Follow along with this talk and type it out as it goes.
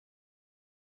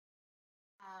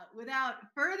Without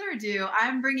further ado,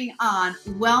 I'm bringing on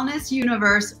Wellness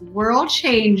Universe World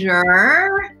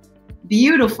Changer,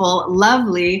 beautiful,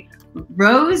 lovely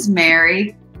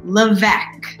Rosemary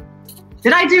Levesque.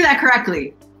 Did I do that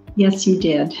correctly? Yes, you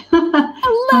did.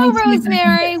 Hello,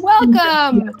 Rosemary.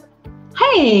 Welcome.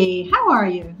 Hey, how are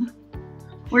you?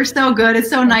 We're so good. It's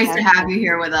so nice to have you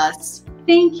here with us.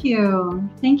 Thank you.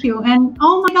 Thank you. And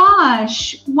oh my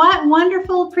gosh, what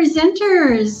wonderful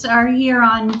presenters are here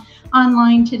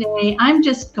online today. I'm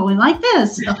just going like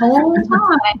this the whole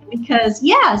time because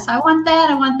yes, I want that,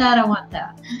 I want that, I want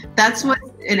that. That's what,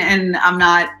 and I'm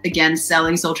not again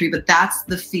selling SoulTreat, but that's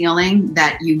the feeling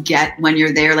that you get when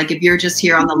you're there. Like if you're just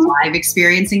here on the live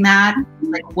experiencing that,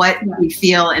 like what we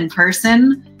feel in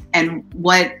person and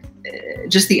what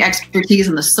just the expertise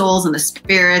and the souls and the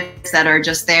spirits that are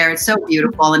just there. It's so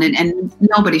beautiful and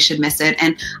nobody should miss it.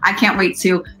 And I can't wait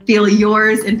to feel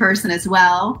yours in person as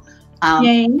well.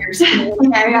 Yay.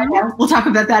 We'll talk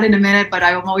about that in a minute, but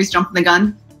I'm always jumping the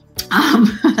gun.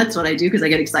 That's what I do because I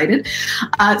get excited.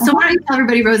 So why don't you tell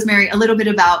everybody, Rosemary, a little bit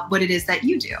about what it is that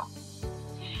you do?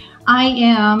 I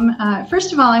am,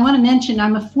 first of all, I want to mention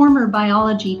I'm a former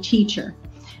biology teacher.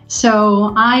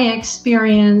 So I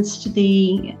experienced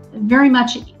very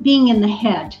much being in the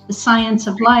head, the science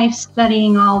of life,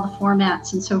 studying all the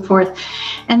formats and so forth.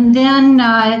 And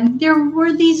then there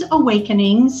were these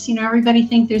awakenings. You know, everybody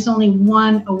thinks there's only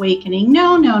one awakening.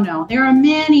 No, no, no. There are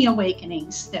many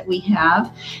awakenings that we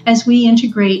have as we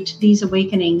integrate these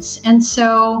awakenings. And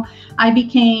so I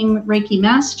became Reiki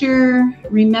master,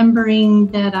 remembering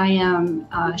that I am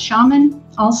a shaman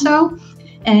also.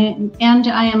 And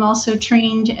I am also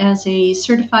trained as a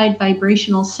certified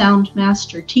vibrational sound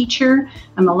master teacher.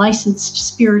 I'm a licensed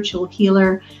spiritual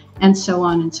healer, and so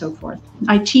on and so forth.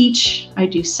 I teach, I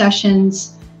do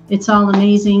sessions. It's all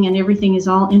amazing, and everything is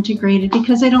all integrated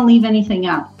because I don't leave anything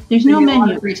out. There's no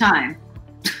menu. Every time.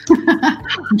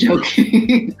 I'm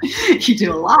joking. You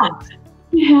do a lot.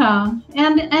 Yeah,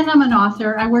 and I'm an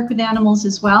author. I work with animals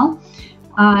as well.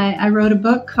 I wrote a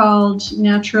book called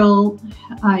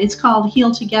it's called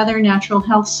Heal Together, Natural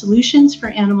Health Solutions for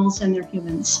Animals and Their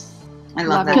Humans. I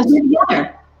love that. Because we're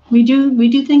together. We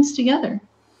do things together.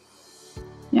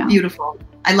 Yeah. Beautiful.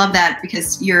 I love that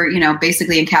because you're,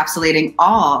 basically encapsulating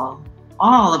all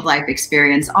of life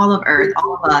experience, all of Earth,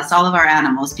 all of us, all of our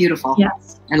animals. Beautiful.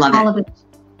 Yes. I love it. All of it.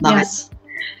 Love yes. it.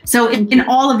 So in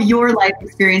all of your life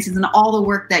experiences and all the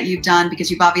work that you've done,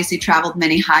 because you've obviously traveled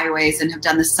many highways and have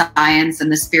done the science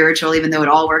and the spiritual, even though it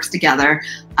all works together,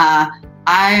 I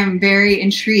am very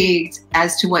intrigued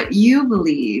as to what you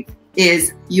believe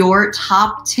is your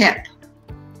top tip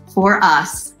for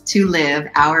us to live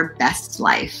our best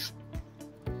life.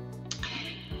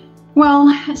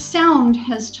 Well, sound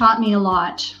has taught me a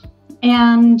lot.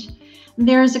 And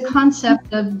there's a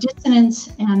concept of dissonance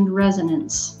and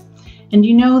resonance. And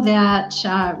you know that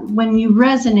when you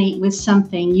resonate with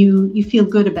something, you feel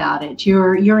good about it.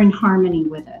 You're in harmony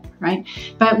with it, right?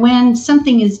 But when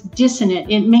something is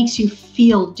dissonant, it makes you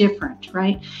feel different,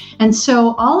 right? And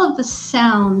so all of the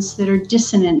sounds that are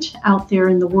dissonant out there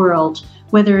in the world,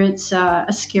 whether it's a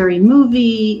scary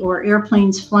movie or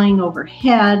airplanes flying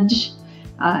overhead,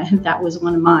 that was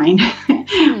one of mine.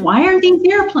 Why are these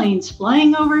airplanes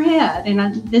flying overhead?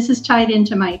 And this is tied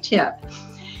into my tip,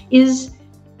 is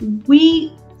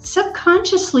we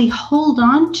subconsciously hold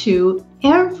on to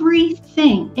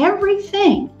everything, every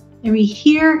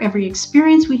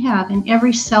experience we have in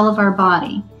every cell of our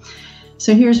body.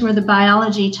 So here's where the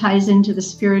biology ties into the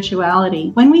spirituality.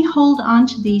 When we hold on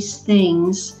to these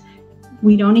things,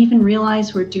 we don't even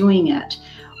realize we're doing it.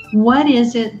 What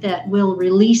is it that will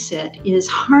release it is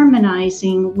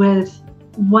harmonizing with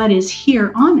what is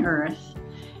here on Earth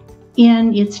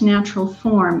in its natural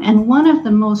form. And one of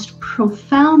the most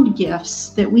profound gifts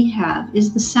that we have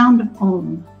is the sound of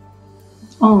Om.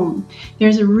 Om.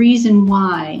 There's a reason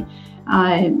why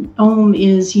Om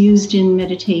is used in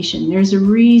meditation. There's a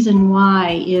reason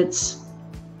why it's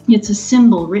a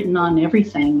symbol written on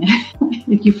everything.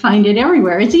 You find it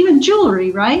everywhere. It's even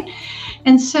jewelry, right?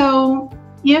 And so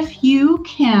if you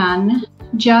can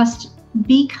just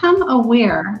become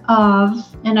aware of,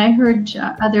 and I heard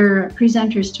other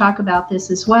presenters talk about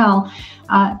this as well,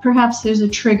 perhaps there's a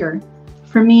trigger.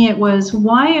 For me, it was,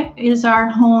 why is our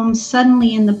home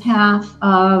suddenly in the path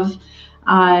of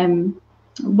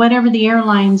whatever the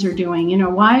airlines are doing?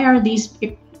 Why are these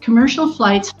commercial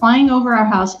flights flying over our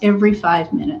house every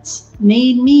 5 minutes?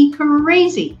 Made me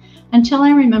crazy until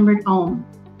I remembered Om.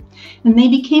 And they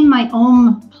became my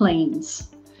Om planes.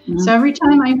 So every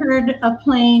time I heard a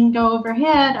plane go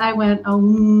overhead, I went,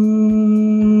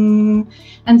 Om.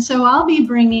 And so I'll be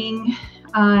bringing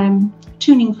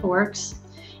tuning forks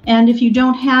And if you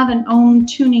don't have an Om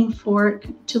tuning fork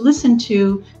to listen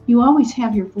to, you always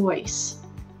have your voice.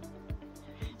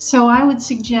 So I would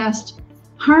suggest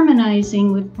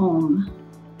harmonizing with Om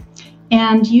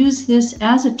and use this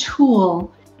as a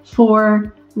tool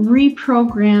for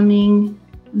reprogramming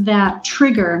that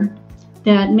trigger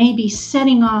that may be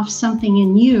setting off something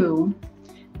in you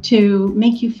to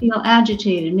make you feel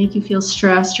agitated, make you feel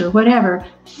stressed or whatever.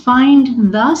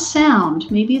 Find the sound,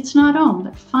 maybe it's not Om,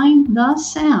 but find the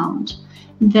sound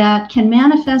that can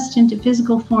manifest into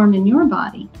physical form in your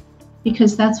body,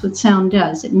 because that's what sound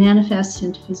does. It manifests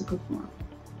into physical form.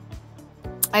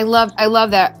 I love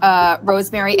that,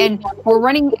 Rosemary. And we're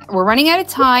running out of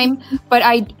time, but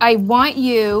I want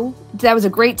you. That was a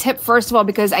great tip, first of all,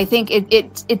 because I think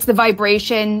it's the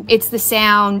vibration, it's the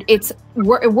sound, it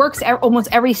works almost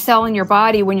every cell in your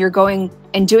body when you're going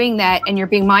and doing that, and you're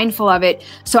being mindful of it.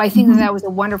 So I think that was a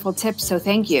wonderful tip. So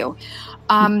thank you.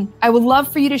 I would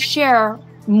love for you to share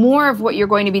more of what you're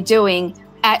going to be doing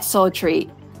at SoulTreat.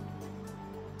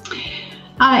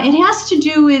 It has to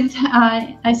do with,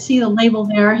 I see the label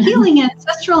there, healing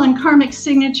ancestral and karmic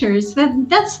signatures.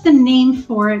 That's the name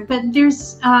for it. But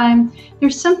there's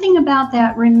something about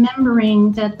that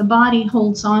remembering that the body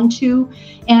holds on to,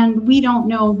 and we don't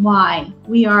know why.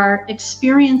 We are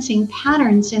experiencing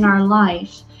patterns in our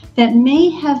life that may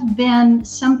have been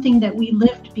something that we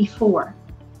lived before.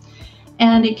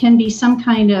 And it can be some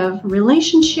kind of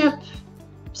relationship,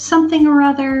 something or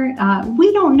other.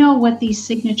 We don't know what these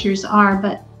signatures are,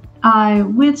 but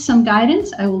with some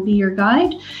guidance, I will be your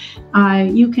guide.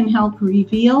 You can help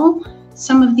reveal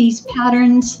some of these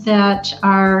patterns that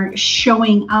are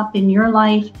showing up in your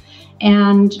life.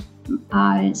 And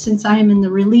since I am in the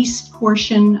release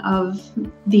portion of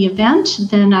the event,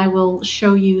 then I will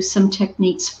show you some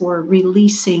techniques for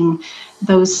releasing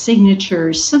those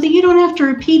signatures so that you don't have to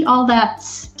repeat all that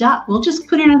stuff. We'll just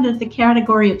put it under the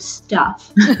category of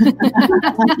stuff.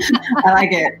 I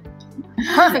like it.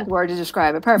 Perfect word to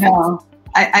describe it. Perfect. No,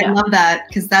 I love that,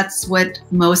 because that's what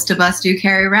most of us do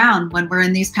carry around when we're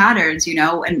in these patterns, you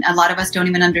know, and a lot of us don't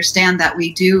even understand that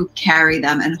we do carry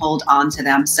them and hold on to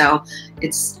them. So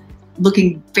it's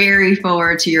looking very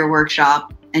forward to your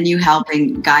workshop and you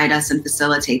helping guide us and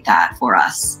facilitate that for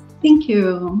us. Thank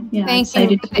you. Yeah, Thank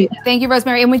you. Thank you,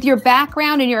 Rosemary. And with your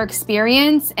background and your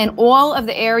experience and all of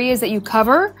the areas that you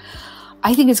cover,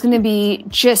 I think it's going to be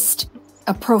just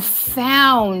a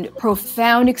profound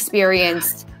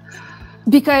experience,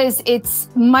 because it's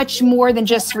much more than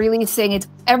just releasing. It's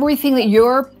everything that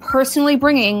you're personally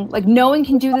bringing. Like, no one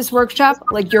can do this workshop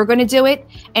like you're going to do it.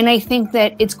 And I think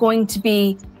that it's going to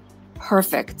be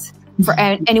perfect for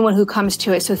anyone who comes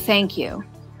to it. So thank you.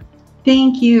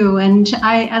 Thank you. And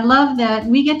I love that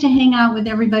we get to hang out with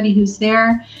everybody who's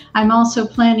there. I'm also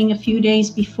planning a few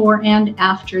days before and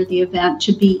after the event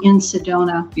to be in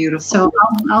Sedona. Beautiful. So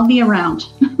I'll be around.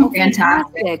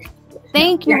 Fantastic.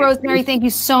 Thank you, Rosemary. Thank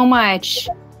you so much.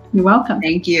 You're welcome.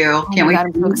 Thank you. Can't wait.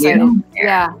 I'm so excited.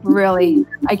 Yeah, really.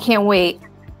 I can't wait.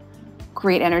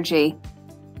 Great energy.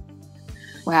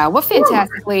 Wow, what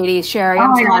fantastic ladies, Sherry.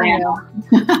 I'm telling you.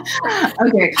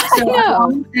 Okay,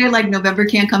 so like November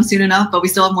can't come soon enough, but we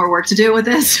still have more work to do with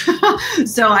this.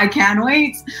 So I can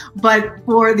wait. But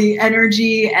for the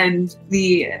energy and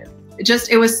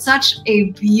it was such a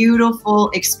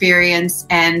beautiful experience.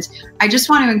 And I just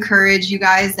want to encourage you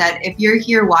guys that if you're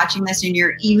here watching this and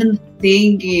you're even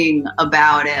thinking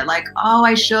about it, like, oh,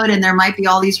 I should, and there might be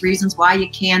all these reasons why you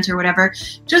can't or whatever,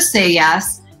 just say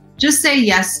yes. Just say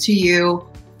yes to you.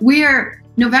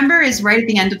 November is right at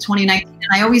the end of 2019. And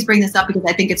I always bring this up because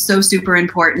I think it's so super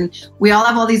important. We all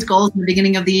have all these goals in the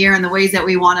beginning of the year and the ways that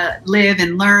we want to live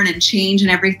and learn and change and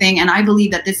everything. And I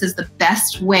believe that this is the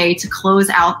best way to close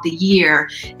out the year,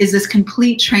 is this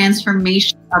complete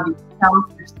transformation of yourself,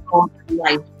 your soul, your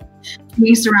life.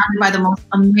 Being surrounded by the most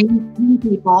amazing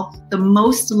people, the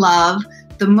most love,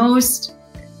 the most,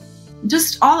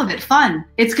 just all of it fun.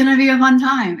 It's going to be a fun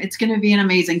time. It's going to be an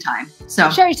amazing time. So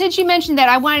Sherry, since you mentioned that,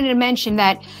 I wanted to mention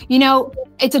that, you know,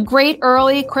 it's a great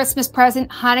early Christmas present,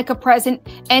 Hanukkah present,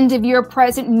 end of year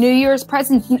present, New Year's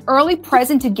present, an early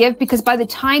present to give, because by the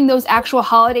time those actual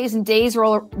holidays and dates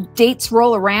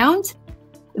roll around,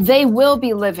 they will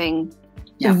be living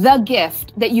the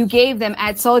gift that you gave them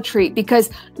at SoulTreat, because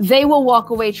they will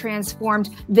walk away transformed.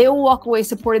 They will walk away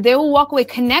supported. They will walk away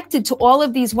connected to all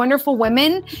of these wonderful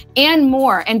women and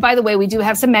more. And by the way, we do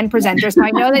have some men presenters. So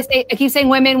I know I keep saying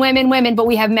women, but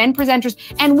we have men presenters,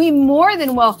 and we more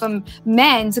than welcome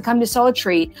men to come to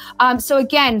SoulTreat. So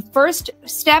again, first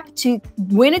step to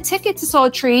win a ticket to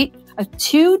SoulTreat, a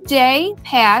 2-day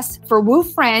pass for Woo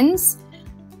Friends.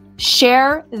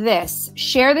 share this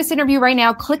interview right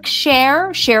now. Click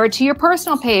share it to your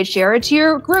personal page, share it to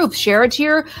your groups, share it to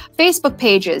your Facebook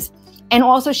pages, and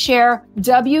also share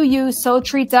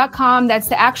WUSoulTreat.com. That's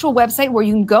the actual website where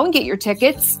you can go and get your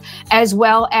tickets, as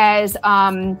well as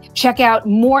check out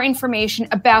more information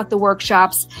about the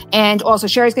workshops. And also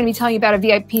Sherry's going to be telling you about a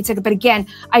VIP ticket. But again,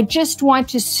 I just want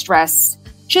to stress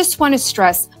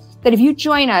that if you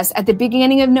join us at the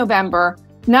beginning of November,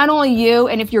 not only you,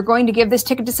 and if you're going to give this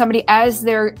ticket to somebody as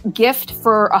their gift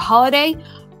for a holiday,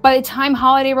 by the time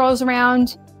holiday rolls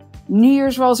around, New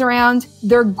Year's rolls around,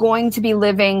 they're going to be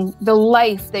living the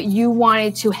life that you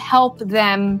wanted to help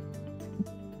them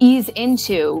ease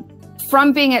into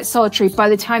from being at SoulTreat by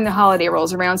the time the holiday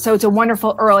rolls around. So it's a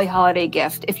wonderful early holiday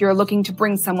gift if you're looking to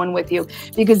bring someone with you,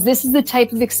 because this is the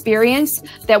type of experience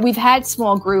that we've had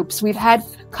small groups, we've had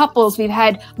couples, we've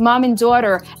had mom and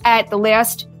daughter at the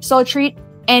last SoulTreat,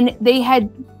 and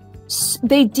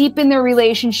they deepened their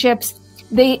relationships.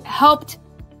 They helped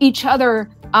each other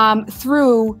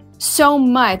through so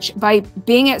much by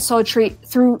being at SoulTreat,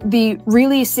 through the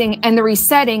releasing and the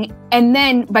resetting. And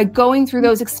then by going through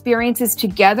those experiences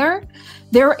together,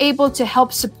 they're able to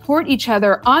help support each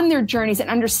other on their journeys and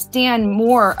understand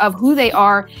more of who they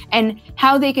are and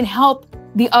how they can help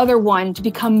the other one to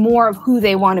become more of who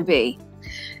they want to be.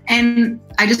 And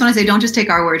I just want to say, don't just take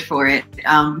our word for it.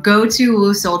 Go to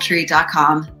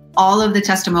SoulTreat.com. All of the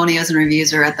testimonials and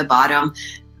reviews are at the bottom.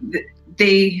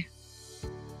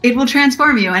 It will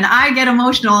transform you. And I get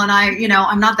emotional, and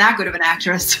I'm not that good of an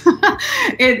actress.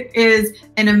 It is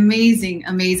an amazing,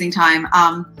 amazing time.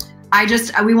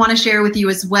 We want to share with you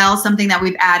as well something that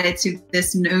we've added to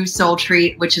this new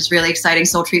SoulTreat, which is really exciting,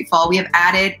 SoulTreat Fall. We have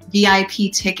added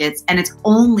VIP tickets, and it's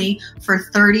only for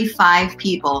 35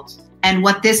 people. And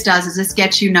what this does is this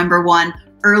gets you, number one,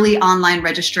 early online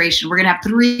registration. We're going to have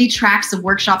 3 tracks of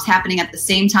workshops happening at the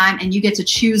same time, and you get to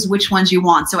choose which ones you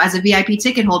want. So as a VIP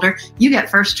ticket holder, you get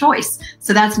first choice.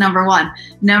 So that's number one.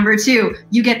 Number two,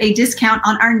 you get a discount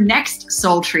on our next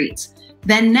SoulTreat.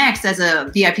 Then next, as a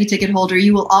VIP ticket holder,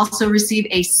 you will also receive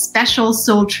a special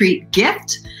SoulTreat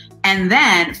gift, and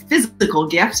then physical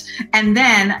gift. And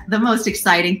then the most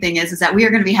exciting thing is that we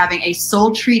are going to be having a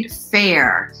SoulTreat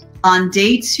fair on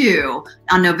day 2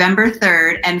 on November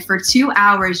 3rd. And for 2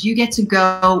 hours, you get to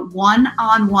go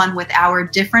one-on-one with our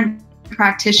different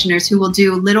practitioners who will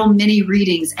do little mini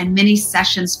readings and mini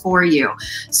sessions for you.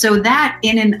 So that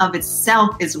in and of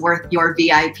itself is worth your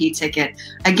VIP ticket.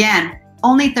 Again,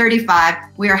 only 35.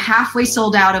 We are halfway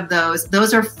sold out of those.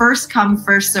 Those are first come,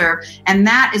 first serve. And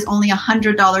that is only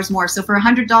 $100 more. So for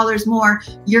 $100 more,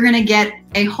 you're going to get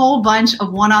a whole bunch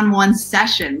of one-on-one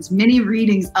sessions, mini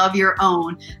readings of your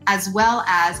own, as well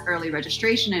as early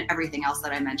registration and everything else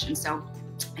that I mentioned. So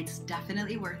it's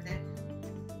definitely worth it.